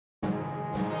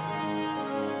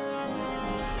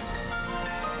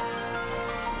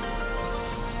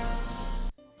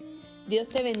Dios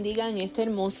te bendiga en este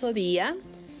hermoso día.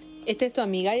 Esta es tu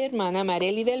amiga y hermana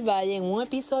Marely del Valle en un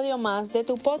episodio más de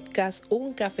tu podcast,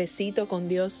 Un Cafecito con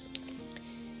Dios.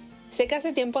 Sé que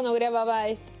hace tiempo no grababa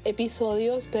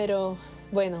episodios, pero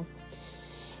bueno,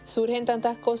 surgen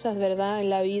tantas cosas, ¿verdad?, en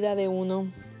la vida de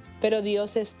uno. Pero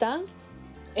Dios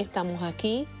estamos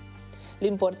aquí. Lo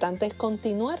importante es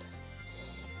continuar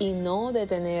y no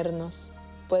detenernos.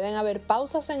 Pueden haber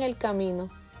pausas en el camino,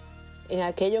 en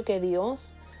aquello que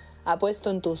Dios ha puesto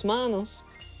en tus manos,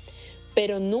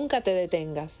 pero nunca te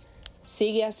detengas.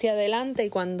 Sigue hacia adelante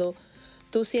y cuando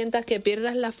tú sientas que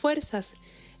pierdas las fuerzas,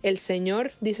 el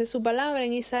Señor dice su palabra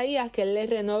en Isaías que Él le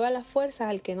renueva las fuerzas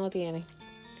al que no tiene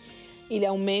y le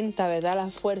aumenta, ¿verdad?,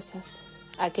 las fuerzas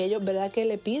a aquellos, ¿verdad?, que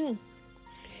le piden.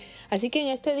 Así que en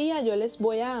este día yo les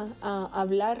voy a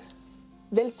hablar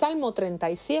del Salmo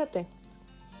 37.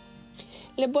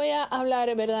 Les voy a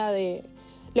hablar, ¿verdad?, de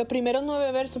los primeros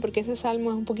 9 versos, porque ese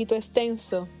salmo es un poquito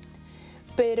extenso,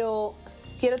 pero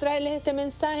quiero traerles este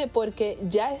mensaje porque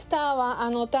ya estaba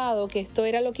anotado que esto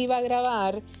era lo que iba a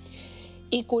grabar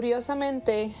y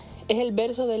curiosamente es el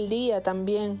verso del día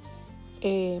también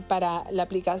para la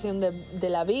aplicación de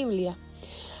la Biblia.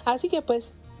 Así que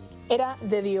pues era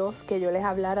de Dios que yo les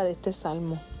hablara de este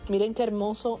salmo. Miren qué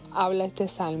hermoso habla este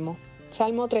salmo.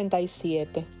 Salmo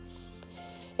 37.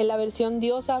 En la versión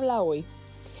Dios habla hoy.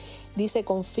 Dice: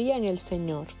 confía en el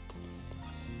Señor.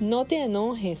 No te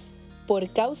enojes por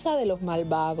causa de los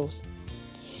malvados,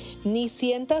 ni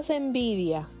sientas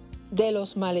envidia de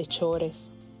los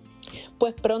malhechores,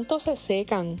 pues pronto se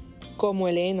secan como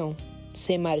el heno,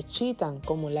 se marchitan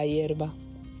como la hierba.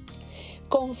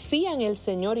 Confía en el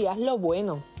Señor y haz lo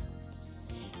bueno.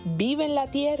 Vive en la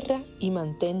tierra y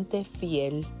mantente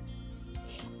fiel.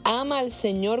 Ama al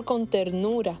Señor con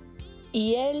ternura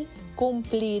y Él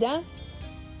cumplirá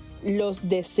los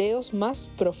deseos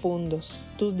más profundos,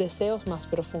 tus deseos más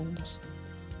profundos.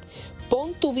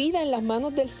 Pon tu vida en las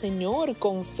manos del Señor,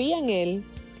 confía en Él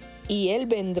y Él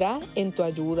vendrá en tu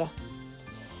ayuda.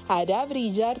 Hará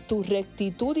brillar tu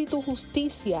rectitud y tu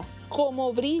justicia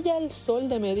como brilla el sol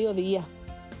de mediodía.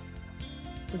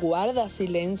 Guarda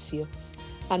silencio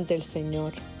ante el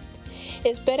Señor.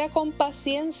 Espera con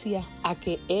paciencia a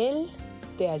que Él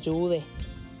te ayude.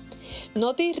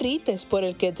 No te irrites por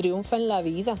el que triunfa en la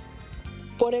vida,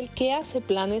 por el que hace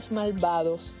planes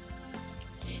malvados.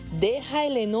 Deja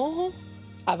el enojo,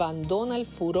 abandona el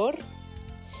furor.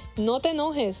 No te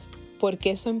enojes,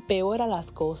 porque eso empeora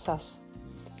las cosas.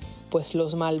 Pues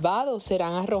los malvados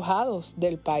serán arrojados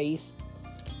del país,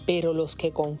 pero los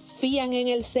que confían en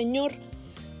el Señor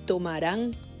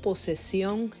tomarán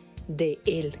posesión de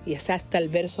Él. Y es hasta el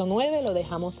verso 9, lo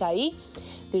dejamos ahí.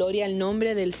 Gloria al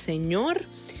nombre del Señor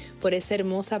por esa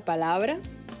hermosa palabra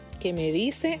que me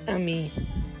dice a mí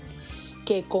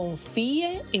que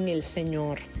confíe en el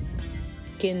Señor,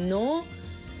 que no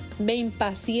me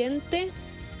impaciente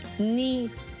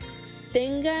ni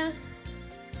tenga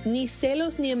ni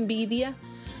celos ni envidia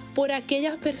por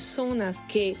aquellas personas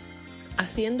que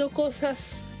haciendo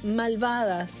cosas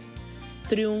malvadas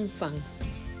triunfan.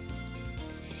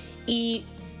 Y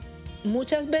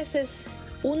muchas veces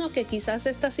uno que quizás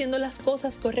está haciendo las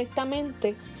cosas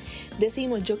correctamente,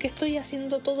 decimos: yo que estoy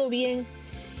haciendo todo bien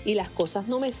y las cosas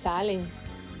no me salen.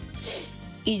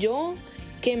 Y yo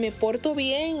que me porto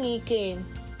bien y que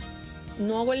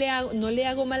no le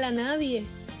hago mal a nadie.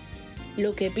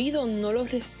 Lo que pido no lo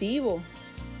recibo.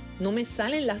 No me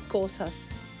salen las cosas.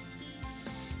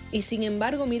 Y sin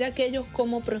embargo, mira aquellos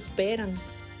cómo prosperan,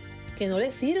 que no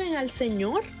le sirven al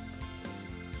Señor.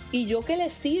 Y yo que le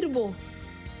sirvo,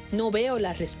 no veo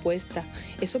la respuesta.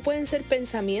 Eso pueden ser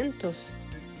pensamientos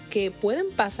que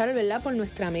pueden pasar, ¿verdad?, por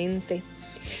nuestra mente.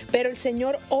 Pero el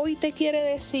Señor hoy te quiere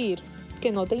decir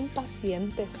que no te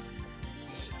impacientes.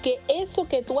 Que eso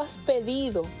que tú has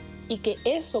pedido y que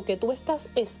eso que tú estás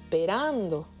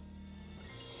esperando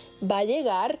va a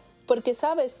llegar, porque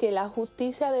sabes que la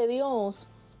justicia de Dios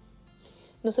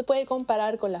no se puede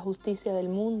comparar con la justicia del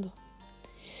mundo.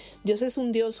 Dios es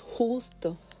un Dios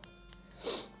justo.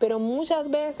 Pero muchas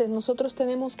veces nosotros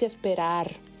tenemos que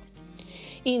esperar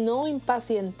y no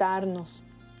impacientarnos,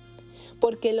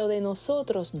 porque lo de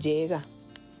nosotros llega.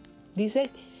 Dice,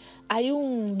 hay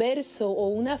un verso o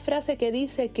una frase que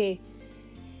dice que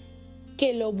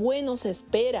lo bueno se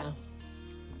espera,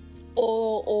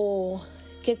 o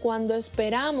que cuando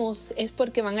esperamos es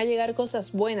porque van a llegar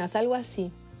cosas buenas, algo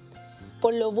así.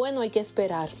 Por lo bueno hay que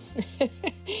esperar.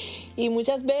 Y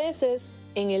muchas veces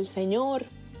en el Señor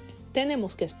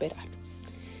tenemos que esperar.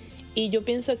 Y yo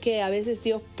pienso que a veces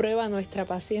Dios prueba nuestra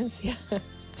paciencia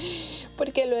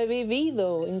porque lo he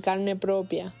vivido en carne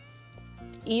propia.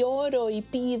 Y oro y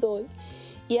pido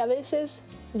Y a veces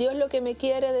Dios lo que me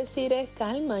quiere decir es: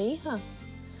 calma, hija,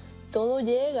 todo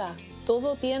llega,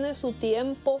 todo tiene su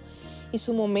tiempo y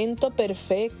su momento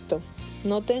perfecto.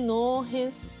 No te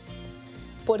enojes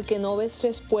porque no ves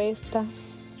respuesta.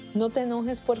 No te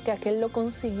enojes porque aquel lo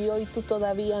consiguió y tú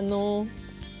todavía no.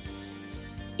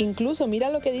 Incluso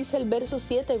mira lo que dice el verso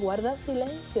 7, guarda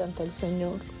silencio ante el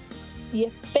Señor y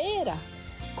espera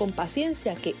con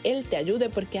paciencia que Él te ayude,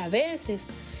 porque a veces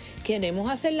queremos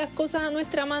hacer las cosas a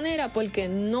nuestra manera porque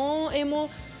no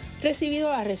hemos recibido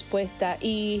la respuesta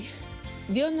y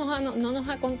Dios no nos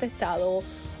ha contestado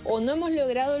o no hemos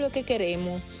logrado lo que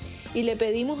queremos y le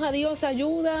pedimos a Dios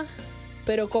ayuda,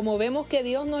 pero como vemos que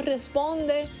Dios nos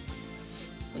responde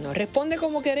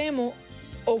como queremos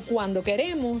o cuando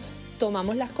queremos,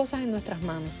 tomamos las cosas en nuestras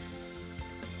manos.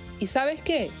 ¿Y sabes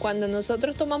qué? Cuando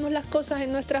nosotros tomamos las cosas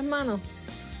en nuestras manos,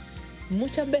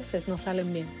 muchas veces no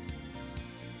salen bien.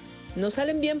 No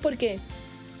salen bien porque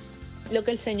lo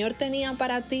que el Señor tenía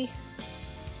para ti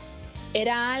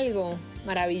era algo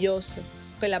maravilloso.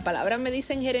 Que la palabra me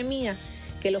dice en Jeremías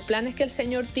que los planes que el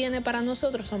Señor tiene para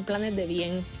nosotros son planes de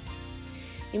bien.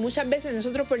 Y muchas veces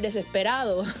nosotros por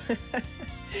desesperados,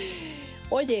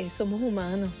 oye, somos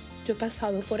humanos, yo he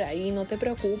pasado por ahí, no te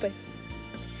preocupes.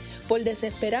 Por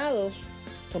desesperados,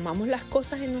 tomamos las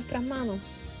cosas en nuestras manos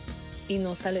y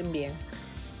no salen bien.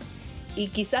 Y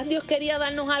quizás Dios quería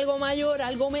darnos algo mayor,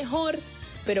 algo mejor,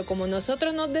 pero como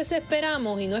nosotros nos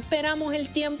desesperamos y no esperamos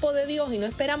el tiempo de Dios y no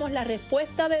esperamos la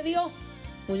respuesta de Dios,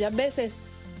 muchas veces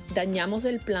dañamos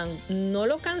el plan. No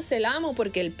lo cancelamos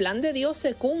porque el plan de Dios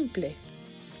se cumple.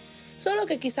 Solo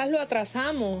que quizás lo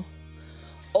atrasamos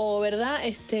o, ¿verdad?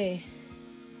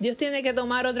 Dios tiene que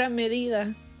tomar otras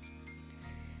medidas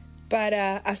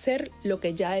para hacer lo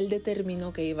que ya Él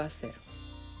determinó que iba a hacer.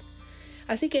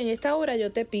 Así que en esta hora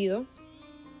yo te pido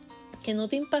que no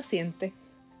te impacientes,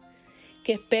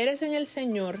 que esperes en el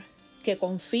Señor, que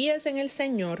confíes en el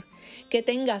Señor, que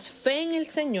tengas fe en el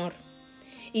Señor.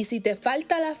 Y si te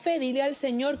falta la fe, dile al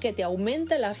Señor que te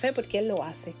aumente la fe porque Él lo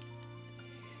hace.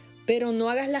 Pero no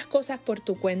hagas las cosas por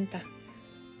tu cuenta.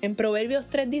 En Proverbios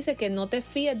 3 dice que no te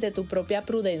fíes de tu propia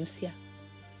prudencia,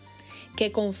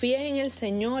 que confíes en el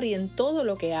Señor y en todo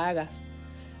lo que hagas.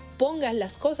 Pongas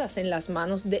las cosas en las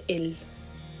manos de Él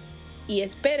y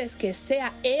esperes que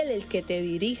sea Él el que te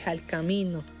dirija el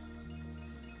camino.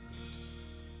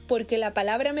 Porque la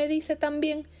palabra me dice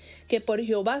también que por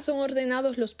Jehová son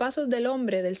ordenados los pasos del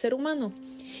hombre, del ser humano,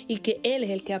 y que Él es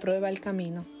el que aprueba el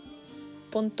camino.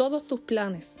 Pon todos tus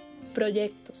planes,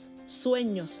 proyectos,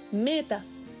 sueños, metas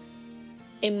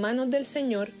en manos del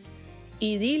Señor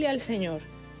y dile al Señor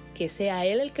que sea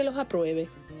Él el que los apruebe,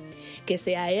 que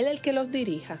sea Él el que los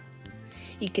dirija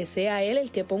y que sea Él el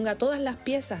que ponga todas las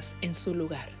piezas en su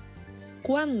lugar.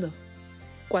 ¿Cuándo?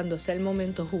 Cuando sea el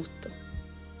momento justo.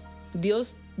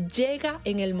 Dios llega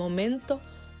en el momento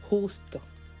justo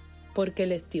porque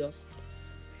Él es Dios.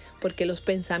 Porque los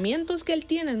pensamientos que Él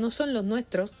tiene no son los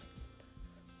nuestros.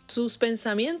 Sus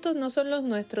pensamientos no son los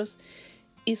nuestros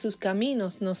y sus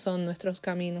caminos no son nuestros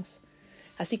caminos.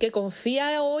 Así que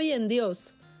confía hoy en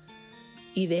Dios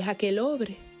y deja que Él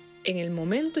obre en el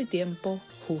momento y tiempo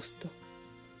justo.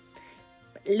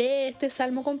 Lee este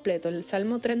salmo completo, el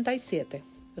Salmo 37.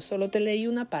 Yo solo te leí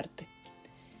una parte.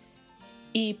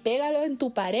 Y pégalo en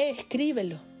tu pared,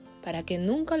 escríbelo, para que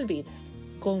nunca olvides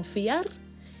confiar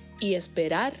y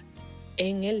esperar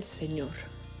en el Señor.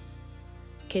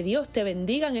 Que Dios te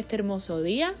bendiga en este hermoso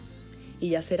día y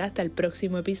ya será hasta el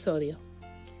próximo episodio.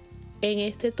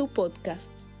 En tu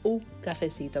podcast, Un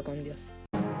Cafecito con Dios.